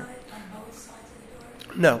require.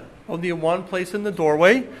 No, only in one place in the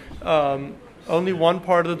doorway. Only one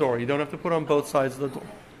part of the door. You don't have to put on both sides of the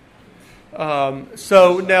door.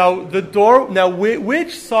 So now the door. Now,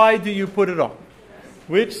 which side do you put it on?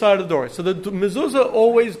 Which side of the door? So the mezuzah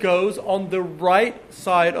always goes on the right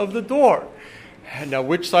side of the door. And now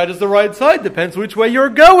which side is the right side? Depends which way you're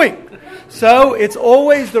going. So it's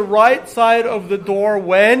always the right side of the door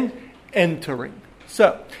when entering.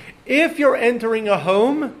 So if you're entering a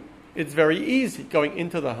home, it's very easy. Going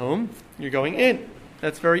into the home, you're going in.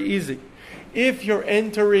 That's very easy. If you're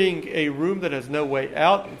entering a room that has no way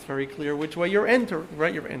out, it's very clear which way you're entering,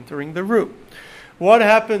 right? You're entering the room. What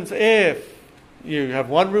happens if you have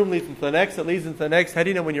one room leads into the next, it leads into the next? How do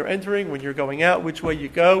you know when you're entering, when you're going out, which way you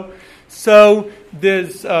go? So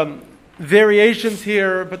there's variations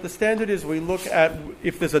here, but the standard is we look at,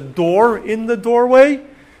 if there's a door in the doorway,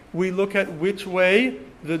 we look at which way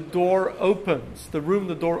the door opens. The room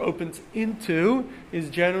the door opens into is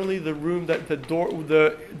generally the room that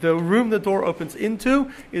the room the door opens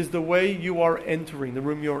into is the way you are entering, the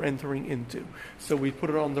room you are entering into. So we put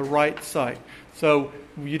it on the right side. So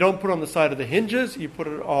you don't put it on the side of the hinges, you put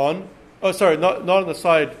it on, not on the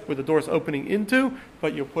side where the door is opening into,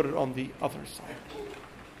 but you put it on the other side.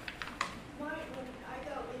 When I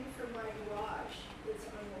go in from my garage, it's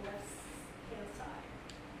on the left-hand side.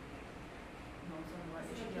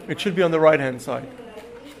 It should be on the right-hand side. But I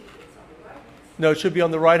believe it's on the right. No, it should be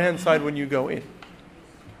on the right-hand side when you go in.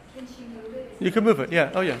 Can she move it? You can move it,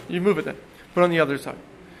 yeah. Oh, yeah. You move it then. Put it on the other side.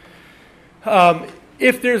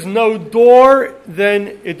 If there's no door,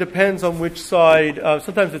 then it depends on which side.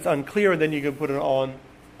 Sometimes it's unclear, and then you can put it on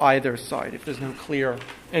either side if there's no clear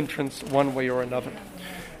entrance one way or another.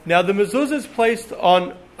 Now, the mezuzah is placed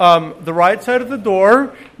on the right side of the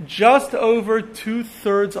door, just over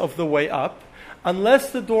 2/3 of the way up. Unless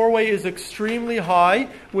the doorway is extremely high,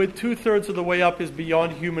 where 2/3 of the way up is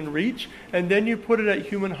beyond human reach, and then you put it at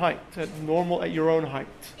human height, at your own height.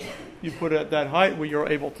 You put it at that height where you're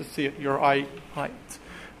able to see it, your eye height.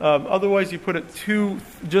 Otherwise, you put it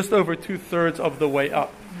just over 2/3 of the way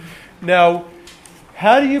up. Now,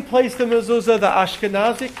 how do you place the mezuzah? The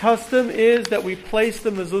Ashkenazic custom is that we place the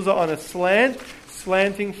mezuzah on a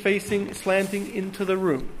slanting into the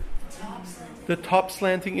room. The top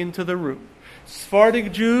slanting into the room.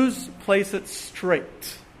 Sephardic Jews place it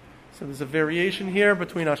straight. So there's a variation here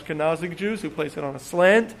between Ashkenazic Jews who place it on a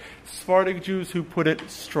slant, Sephardic Jews who put it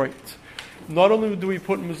straight. Not only do we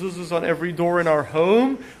put mezuzahs on every door in our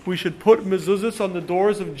home, we should put mezuzahs on the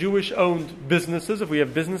doors of Jewish-owned businesses. If we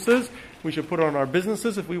have businesses, we should put it on our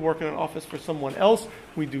businesses. If we work in an office for someone else,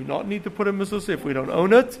 we do not need to put a mezuzah if we don't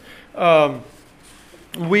own it.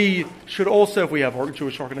 We should also, if we have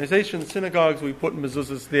Jewish organizations, synagogues, we put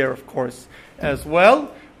mezuzahs there, of course, as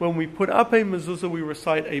well. When we put up a mezuzah, we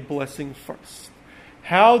recite a blessing first.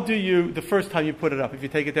 How do you, the first time you put it up, if you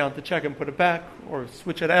take it down to check and put it back or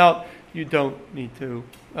switch it out, you don't need to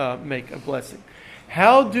make a blessing.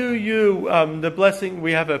 How do you, the blessing,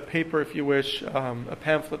 we have a paper, if you wish, a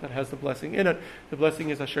pamphlet that has the blessing in it. The blessing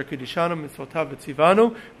is Asher Kiddushanu Mitzvotav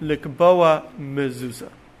V'Tzivanu Likboa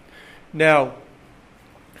Mezuzah. Now,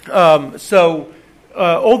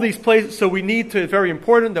 all these places, so we need to, it's very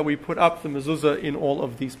important that we put up the mezuzah in all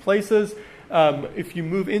of these places. If you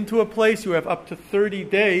move into a place, you have up to 30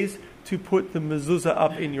 days to put the mezuzah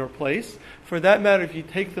up in your place. For that matter, if you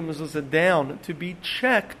take the mezuzah down to be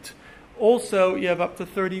checked, also you have up to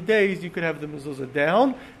 30 days, you could have the mezuzah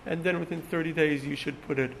down, and then within 30 days you should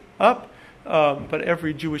put it up. But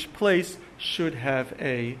every Jewish place should have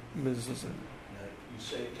a mezuzah. Now, you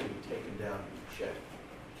say it can be taken down and checked.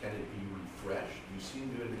 Can it be refreshed? You seem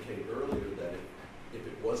to indicate earlier that if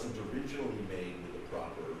it wasn't originally made with a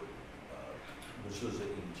proper mezuzah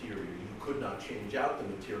interior, you could not change out the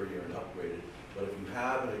interior and upgrade it. But if you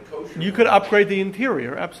have a kosher, You could upgrade the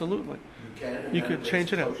interior, absolutely. You can. And You then could it's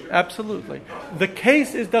change it out, kosher? absolutely. The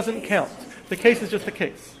case doesn't count. The case is just a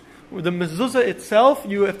case. With the mezuzah itself,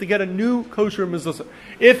 you have to get a new kosher mezuzah.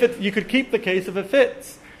 You could keep the case if it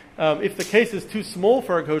fits. If the case is too small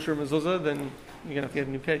for a kosher mezuzah, then you're going to have to get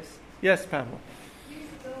a new case. Yes, Pamela. Years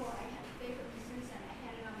ago, I had a favorite mezuzah and I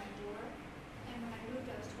had it on my door. And when I moved,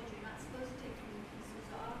 I was told you're not supposed to take the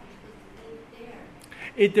mezuzah off. You're supposed to leave it there.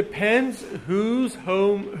 It depends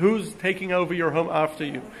who's taking over your home after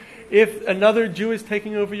you. If another Jew is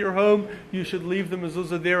taking over your home, you should leave the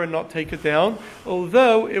mezuzah there and not take it down.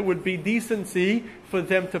 Although it would be decency for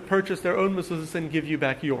them to purchase their own mezuzahs and give you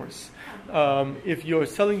back yours. If you're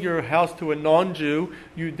selling your house to a non-Jew,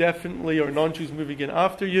 or non-Jews moving in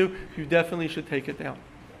after you definitely should take it down.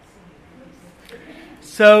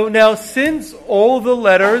 So now, since all the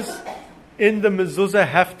letters in the mezuzah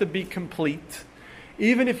have to be complete,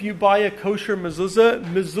 even if you buy a kosher mezuzah,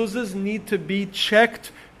 mezuzahs need to be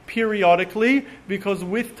checked periodically, because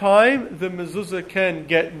with time the mezuzah can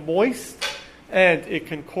get moist and it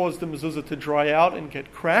can cause the mezuzah to dry out and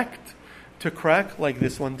get crack like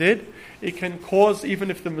this one did. It can cause, even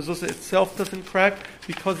if the mezuzah itself doesn't crack,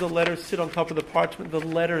 because the letters sit on top of the parchment, the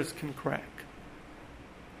letters can crack.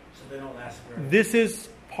 So they don't last very long. This is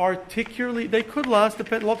particularly, they could last,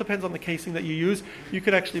 a lot depends on the casing that you use. You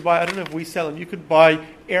could actually buy, I don't know if we sell them, you could buy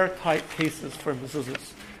airtight cases for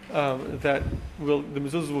mezuzahs. The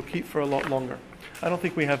mezuzahs will keep for a lot longer. I don't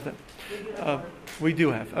think we have them. We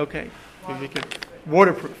do have, okay. We can,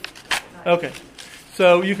 waterproof. Okay.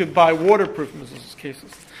 So you could buy waterproof mezuzah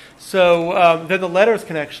cases. So then the letters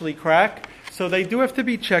can actually crack. So they do have to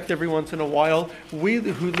be checked every once in a while. We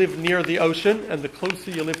who live near the ocean, and the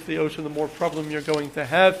closer you live to the ocean, the more problem you're going to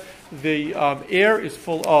have. The air is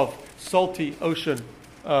full of salty ocean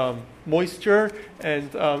moisture,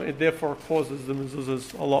 and it therefore causes the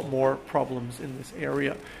mezuzahs a lot more problems in this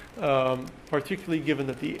area. Particularly given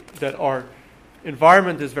that our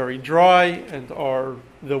environment is very dry and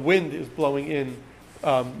the wind is blowing in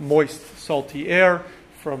moist, salty air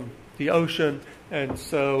from the ocean, and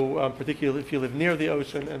so particularly if you live near the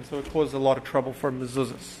ocean, and so it causes a lot of trouble for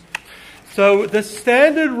mezuzahs. So the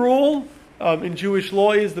standard rule in Jewish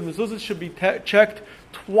law is the mezuzahs should be checked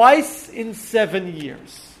twice in 7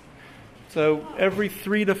 years. So every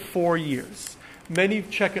 3 to 4 years. Many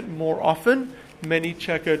check it more often. Many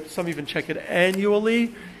check it. Some even check it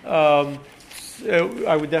annually. I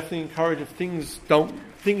would definitely encourage, if things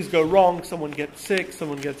go wrong, someone gets sick,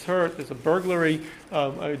 someone gets hurt, there's a burglary, I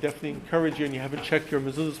would definitely encourage you, and you haven't checked your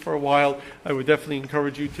mezuzahs for a while, I would definitely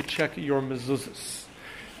encourage you to check your mezuzahs.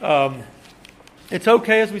 It's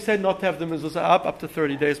okay, as we said, not to have the mezuzah up to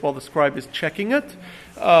 30 days while the scribe is checking it.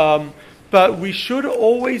 But we should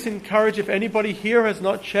always encourage, if anybody here has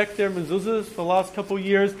not checked their mezuzahs for the last couple of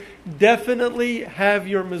years, definitely have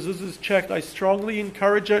your mezuzahs checked. I strongly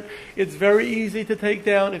encourage it. It's very easy to take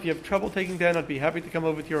down. If you have trouble taking down, I'd be happy to come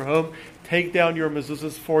over to your home, take down your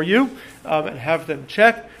mezuzahs for you, and have them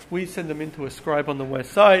checked. We send them into a scribe on the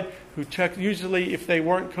west side who checks. Usually, if they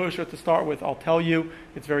weren't kosher to start with, I'll tell you.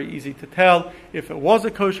 It's very easy to tell. If it was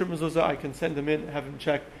a kosher mezuzah, I can send them in, have them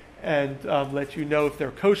checked, and let you know if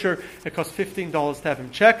they're kosher. It costs $15 to have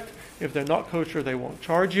them checked. If they're not kosher, they won't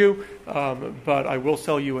charge you. But I will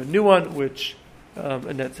sell you a new one, which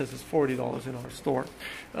Annette says is $40 in our store.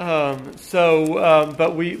 I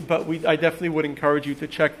definitely would encourage you to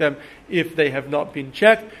check them if they have not been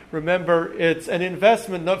checked. Remember, it's an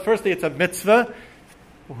investment. Firstly, it's a mitzvah.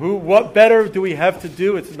 What better do we have to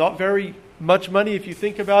do? It's not very much money if you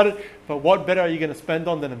think about it, but what better are you going to spend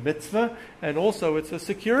on than a mitzvah? And also, it's a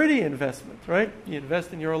security investment, right? You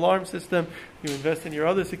invest in your alarm system, you invest in your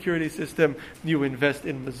other security system, you invest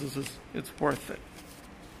in mezuzahs. It's worth it.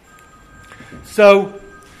 So,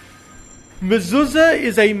 mezuzah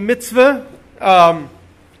is a mitzvah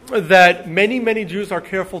that many Jews are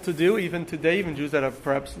careful to do, even today. Even Jews that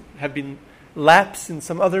have been lapse in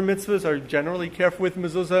some other mitzvahs are generally careful with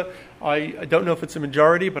mezuzah. I don't know if it's a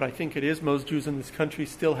majority, but I think it is. Most Jews in this country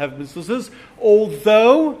still have mezuzahs.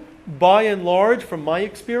 Although, by and large, from my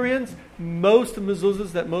experience, most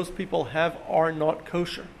mezuzahs that most people have are not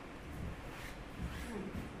kosher.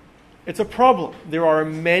 It's a problem. There are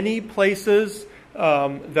many places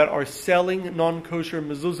that are selling non-kosher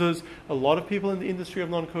mezuzahs. A lot of people in the industry of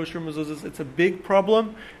non-kosher mezuzahs. It's a big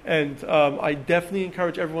problem, and I definitely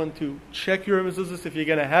encourage everyone to check your mezuzahs. If you're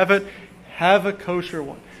going to have it, have a kosher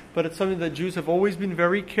one. But it's something that Jews have always been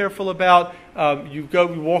very careful about. You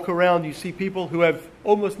walk around, you see people who have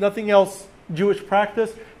almost nothing else Jewish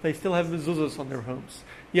practice. They still have mezuzahs on their homes.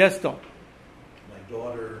 Yes, Don? My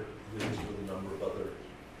daughter lives with a number of other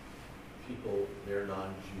people. They're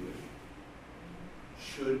non-Jewish.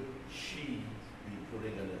 Should she be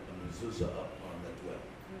putting a mezuzah up on that well?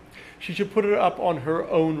 She should put it up on her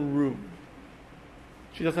own room.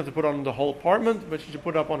 She doesn't have to put it on the whole apartment, but she should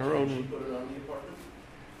put it up on her own room. Can she put it on the apartment?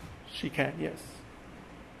 She can, yes.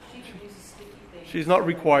 She can use a sticky thing. She's not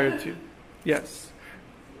required to. Yes.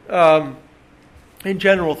 In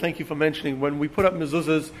general, thank you for mentioning, when we put up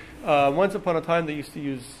mezuzahs, once upon a time they used to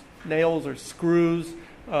use nails or screws.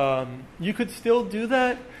 You could still do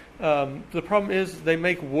that. The problem is they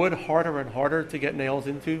make wood harder and harder to get nails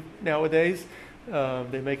into nowadays.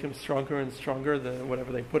 They make them stronger and stronger.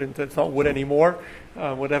 Whatever they put into it's not wood anymore.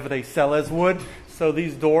 Whatever they sell as wood. So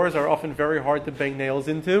these doors are often very hard to bang nails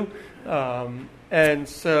into. And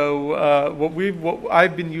so what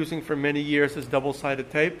I've been using for many years is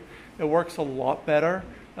double-sided tape. It works a lot better.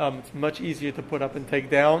 It's much easier to put up and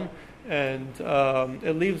take down, and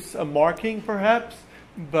it leaves a marking perhaps,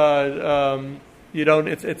 but you don't.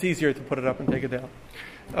 It's easier to put it up and take it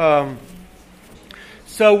down.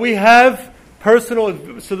 So we have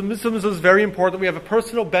personal. So the mezuzah is very important. We have a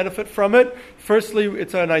personal benefit from it. Firstly,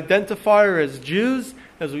 it's an identifier as Jews,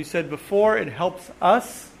 as we said before. It helps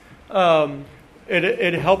us.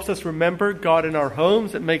 It helps us remember God in our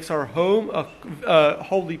homes. It makes our home a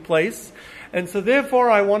holy place. And so therefore,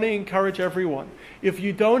 I want to encourage everyone. If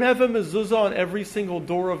you don't have a mezuzah on every single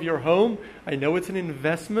door of your home, I know it's an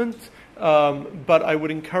investment, but I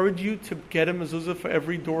would encourage you to get a mezuzah for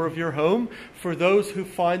every door of your home. For those who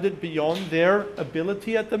find it beyond their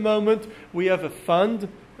ability at the moment, we have a fund,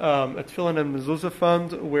 a Tefillin and Mezuzah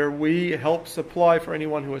fund, where we help supply for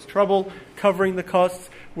anyone who has trouble covering the costs,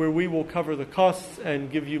 where we will cover the costs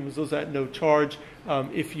and give you mezuzah at no charge.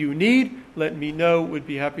 If you need, let me know. We'd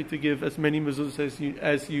be happy to give as many mezuzahs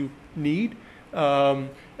as you need. And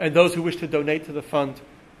those who wish to donate to the fund,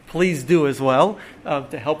 please do as well,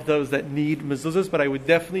 to help those that need mezuzahs. But I would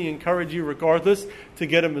definitely encourage you, regardless, to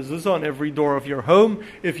get a mezuzah on every door of your home.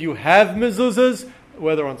 If you have mezuzahs,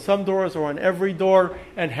 whether on some doors or on every door,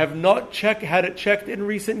 and have not had it checked in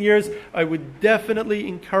recent years, I would definitely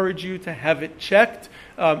encourage you to have it checked.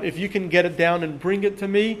 If you can get it down and bring it to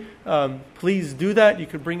me, please do that. You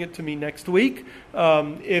could bring it to me next week,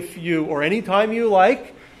 or anytime you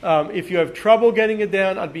like. If you have trouble getting it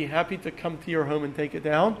down, I'd be happy to come to your home and take it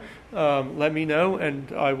down. Let me know,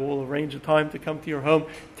 and I will arrange a time to come to your home,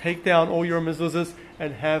 take down all your mezuzahs,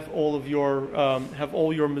 and have all your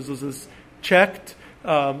mezuzahs checked.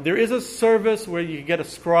 There is a service where you can get a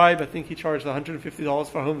scribe. I think he charged $150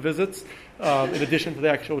 for home visits, in addition to the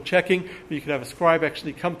actual checking. But you could have a scribe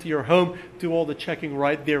actually come to your home, do all the checking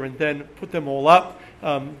right there and then, put them all up,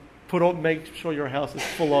 make sure your house is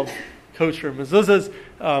full of kosher mezuzahs.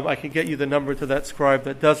 I can get you the number to that scribe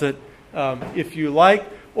that does it, if you like.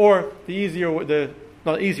 Or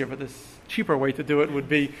not easier, but the cheaper way to do it would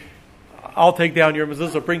be, I'll take down your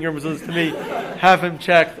mezuzah, bring your mezuzahs to me, have him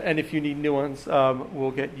checked, and if you need new ones,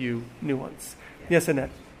 we'll get you new ones. Yes,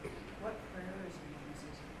 Annette? What prayer is in the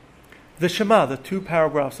mezuzah? The Shema, the 2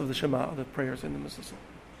 paragraphs of the Shema, the prayers in the mezuzah.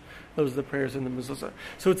 Those are the prayers in the mezuzah.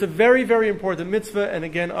 So it's a very, very important mitzvah, and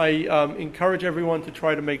again, I encourage everyone to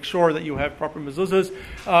try to make sure that you have proper mezuzahs.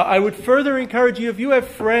 I would further encourage you, if you have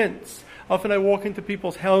friends. Often I walk into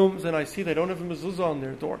people's homes and I see they don't have a mezuzah on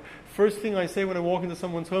their door. First thing I say when I walk into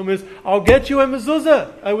someone's home is, I'll get you a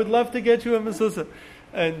mezuzah. I would love to get you a mezuzah.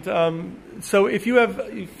 And so if you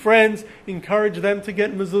have friends, encourage them to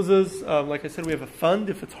get mezuzahs. Like I said, we have a fund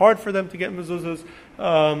if it's hard for them to get mezuzahs.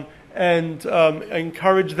 And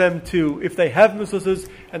encourage them to, if they have mezuzahs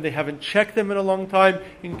and they haven't checked them in a long time,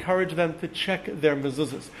 encourage them to check their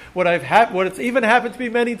mezuzahs. What's even happened to me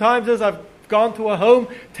many times is I've gone to a home,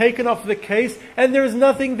 taken off the case, and there's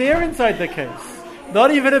nothing there inside the case.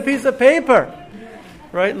 Not even a piece of paper,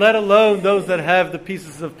 right? Let alone those that have the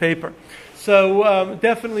pieces of paper. So I would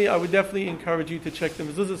definitely encourage you to check the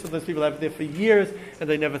mezuzah. Sometimes people have it there for years and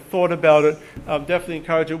they never thought about it. Definitely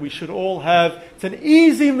encourage it. We should all have. It's an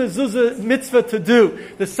easy mezuzah mitzvah to do.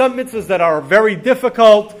 There's some mitzvahs that are very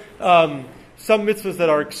difficult. Some mitzvahs that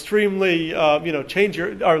are extremely,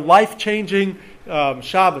 are life-changing.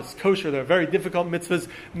 Shabbos, kosher, they're very difficult mitzvahs.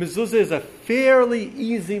 Mezuzah is a fairly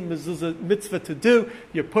easy mitzvah to do.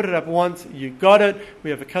 You put it up once, you got it. We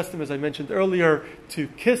have a custom, as I mentioned earlier, to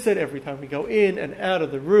kiss it every time we go in and out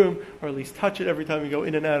of the room, or at least touch it every time we go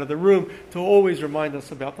in and out of the room, to always remind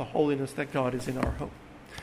us about the holiness that God is in our home.